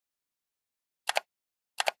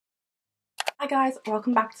Hi guys,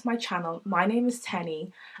 welcome back to my channel. My name is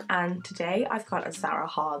Tenny and today I've got a Zara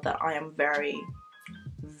haul that I am very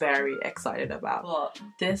excited about. But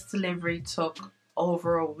this delivery took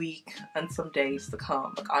over a week and some days to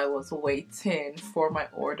come. Like, I was waiting for my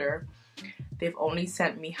order. They've only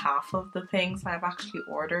sent me half of the things I've actually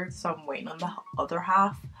ordered, so I'm waiting on the other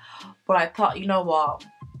half. But I thought, you know what?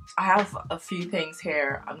 I have a few things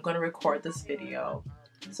here. I'm gonna record this video.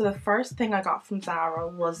 So the first thing I got from Zara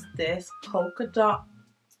was this polka dot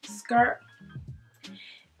skirt.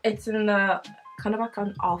 It's in a kind of like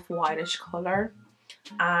an off-whitish color,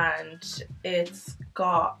 and it's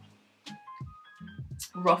got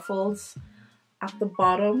ruffles at the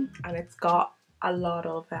bottom, and it's got a lot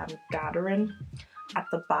of gathering at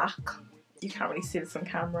the back. You can't really see this on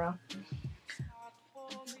camera,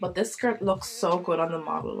 but this skirt looks so good on the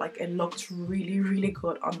model. Like, it looked really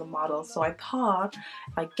good on the model, so I thought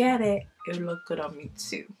if I get it, it would look good on me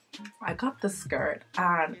too. I got the skirt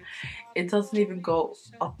and it doesn't even go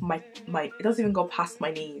up it doesn't even go past my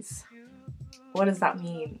knees. What does that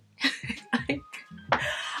mean? Like,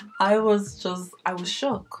 I was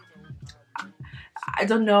shook. I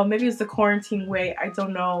don't know, maybe it's the quarantine weight, I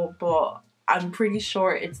don't know, but I'm pretty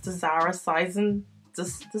sure it's the Zara sizing.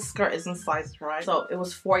 This skirt isn't sized right. So it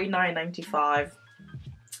was $49.95.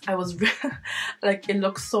 I was like, it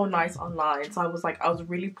looks so nice online, so I was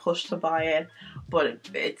really pushed to buy it, but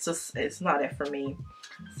it's not it for me.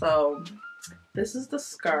 So this is the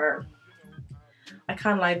skirt. I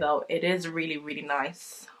can't lie though, it is really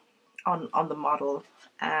nice on the model.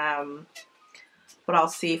 But I'll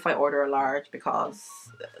see if I order a large because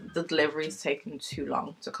the delivery is taking too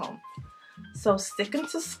long to come. So sticking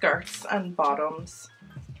to skirts and bottoms,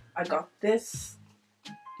 I got this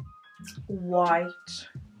white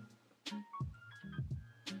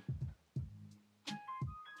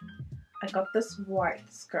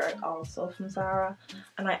skirt also from Zara,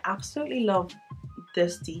 and I absolutely love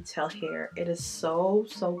this detail here. It is so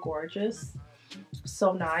gorgeous,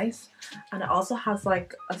 so nice, and it also has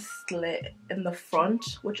like a slit in the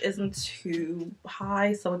front which isn't too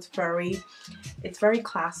high, so it's very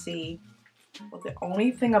classy. But the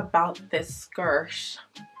only thing about this skirt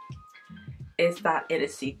is that it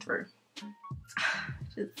is see-through.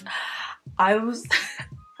 I was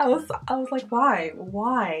like,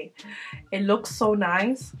 why? It looks so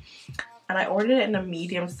nice, and I ordered it in a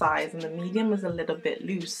medium size, and the medium is a little bit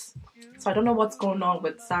loose. So I don't know what's going on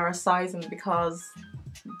with Zara sizing, because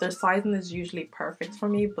their sizing is usually perfect for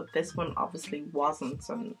me, but this one obviously wasn't,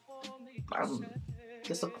 and I'm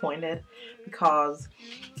disappointed because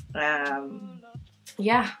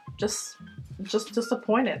yeah, just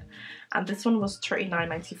disappointed. And this one was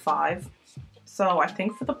 $39.95. So I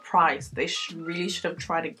think for the price they really should have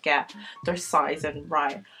tried to get their sizing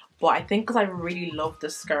right. But I think because I really love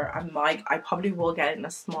this skirt, I probably will get it in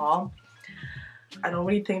a small. I don't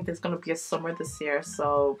really think there's gonna be a summer this year,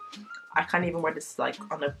 so I can't even wear this like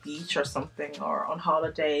on a beach or something, or on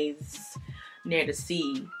holidays near the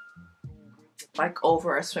sea, like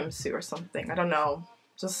over a swimsuit or something. I don't know,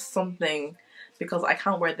 just something, because I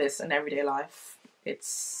can't wear this in everyday life.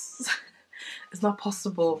 It's not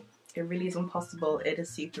possible. It really isn't possible. It is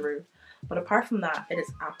see-through. But apart from that, it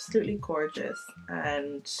is absolutely gorgeous,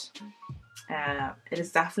 and it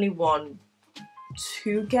is definitely one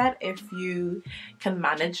to get if you can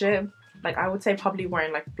manage it. Like, I would say probably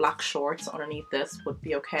wearing like black shorts underneath this would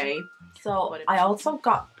be okay. So I also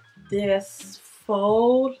got this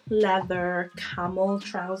faux leather camel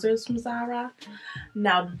trousers from Zara.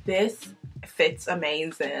 Now this fits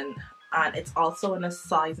amazing, and it's also in a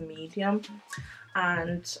size medium,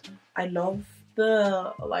 and I love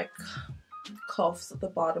the like cuffs at the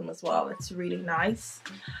bottom as well. It's really nice.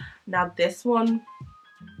 Now this one,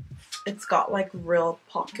 it's got like real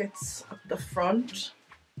pockets at the front,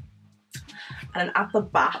 and at the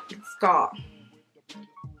back it's got,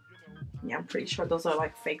 yeah, I'm pretty sure those are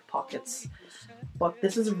like fake pockets, but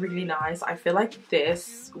this is really nice. I feel like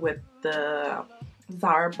this with the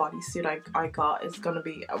Zara bodysuit I got is gonna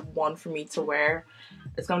be a one for me to wear.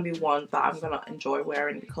 It's gonna be one that I'm gonna enjoy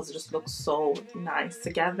wearing because it just looks so nice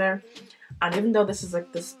together. And even though this is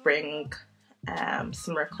like the spring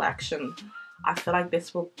summer collection, I feel like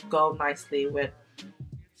this will go nicely with,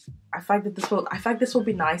 I feel like this will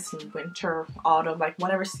be nice in winter, autumn, like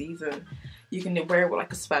whatever season. You can wear it with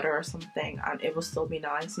like a sweater or something and it will still be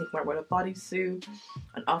nice. You can wear it with a bodysuit,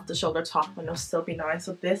 an off the shoulder top, and it'll still be nice.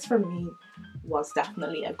 So this for me was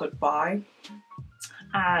definitely a good buy,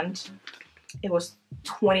 and it was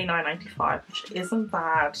 $29.95, which isn't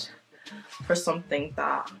bad for something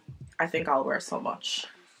that I think I'll wear so much.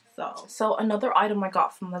 So another item I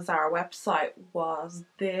got from the Zara website was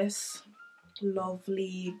this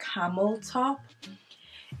lovely camel top.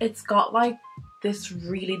 It's got like this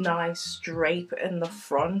really nice drape in the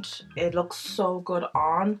front. It looks so good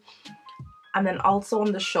on. And then also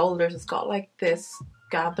on the shoulders, it's got like this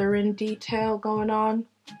gathering detail going on.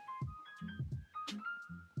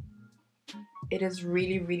 It is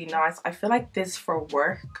really, really nice. I feel like this for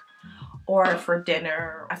work or for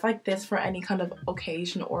dinner. I feel like this for any kind of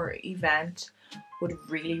occasion or event would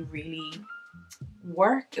really, really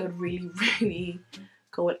work. It would really, really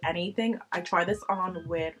go with anything. I tried this on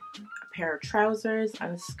with a pair of trousers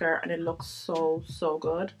and a skirt and it looks so, so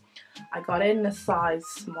good. I got it in a size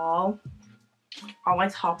small. All my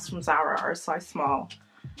tops from Zara are a size small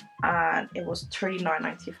and it was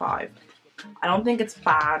 $39.95. I don't think it's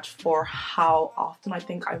bad for how often I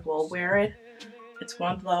think I will wear it. It's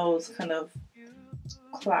one of those kind of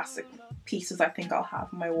classic pieces I think I'll have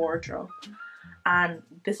in my wardrobe. And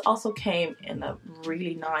this also came in a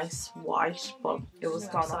really nice white, but it was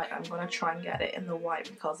gone. I'm gonna try and get it in the white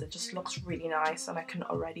because it just looks really nice and I can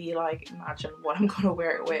already like imagine what I'm gonna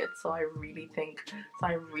wear it with. So I really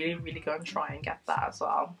gonna try and get that as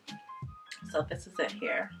well. So this is it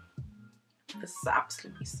here. This is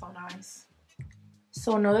absolutely so nice.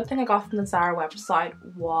 So another thing I got from the Zara website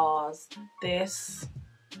was this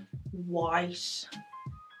white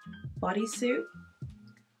bodysuit.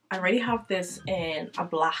 I already have this in a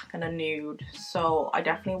black and a nude, so I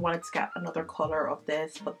definitely wanted to get another color of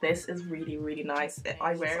this, but this is really, really nice.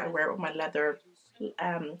 I wear it with my leather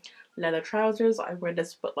trousers. I wear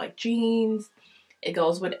this with like jeans. It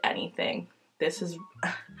goes with anything. This is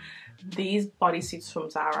these bodysuits from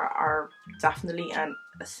Zara are definitely an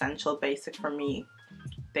essential basic for me.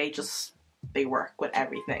 They work with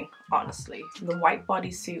everything, honestly. The white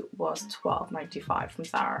bodysuit was $12.95 from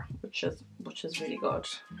Zara, which is really good,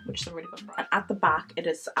 which is a really good price. And at the back, it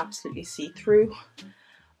is absolutely see-through,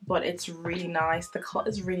 but it's really nice. The cut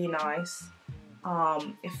is really nice.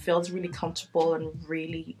 It feels really comfortable and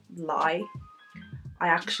really light. I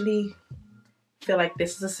actually feel like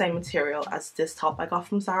this is the same material as this top I got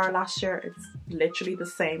from Zara last year. It's literally the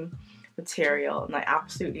same material, and I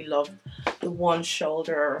absolutely love the one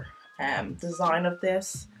shoulder design of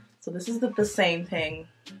this. So this is the same thing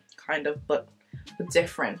kind of, but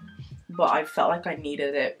different, but I felt like I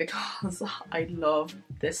needed it because I loved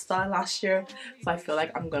this style last year, so I feel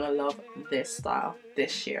like I'm gonna love this style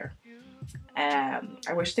this year.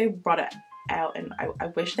 I wish they brought it out and I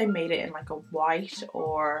wish they made it in like a white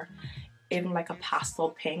or even like a pastel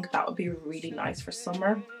pink. That would be really nice for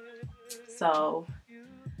summer. So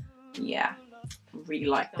yeah, really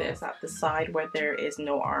like this. At the side where there is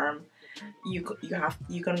no arm, you're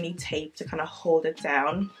gonna need tape to kind of hold it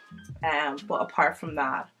down, but apart from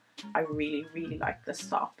that, I really like this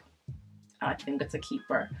top and I think it's a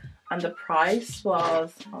keeper. And the price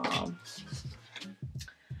was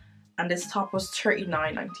and this top was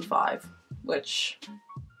 $39.95, which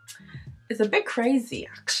is a bit crazy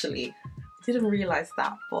actually. Didn't realize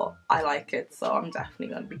that, but I like it, so I'm definitely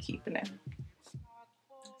gonna be keeping it.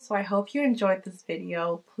 So I hope you enjoyed this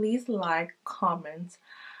video. Please like, comment,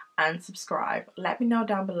 and subscribe. Let me know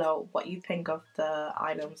down below what you think of the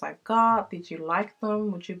items I've got. Did you like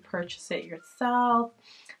them? Would you purchase it yourself?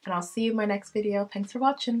 And I'll see you in my next video. Thanks for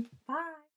watching. Bye.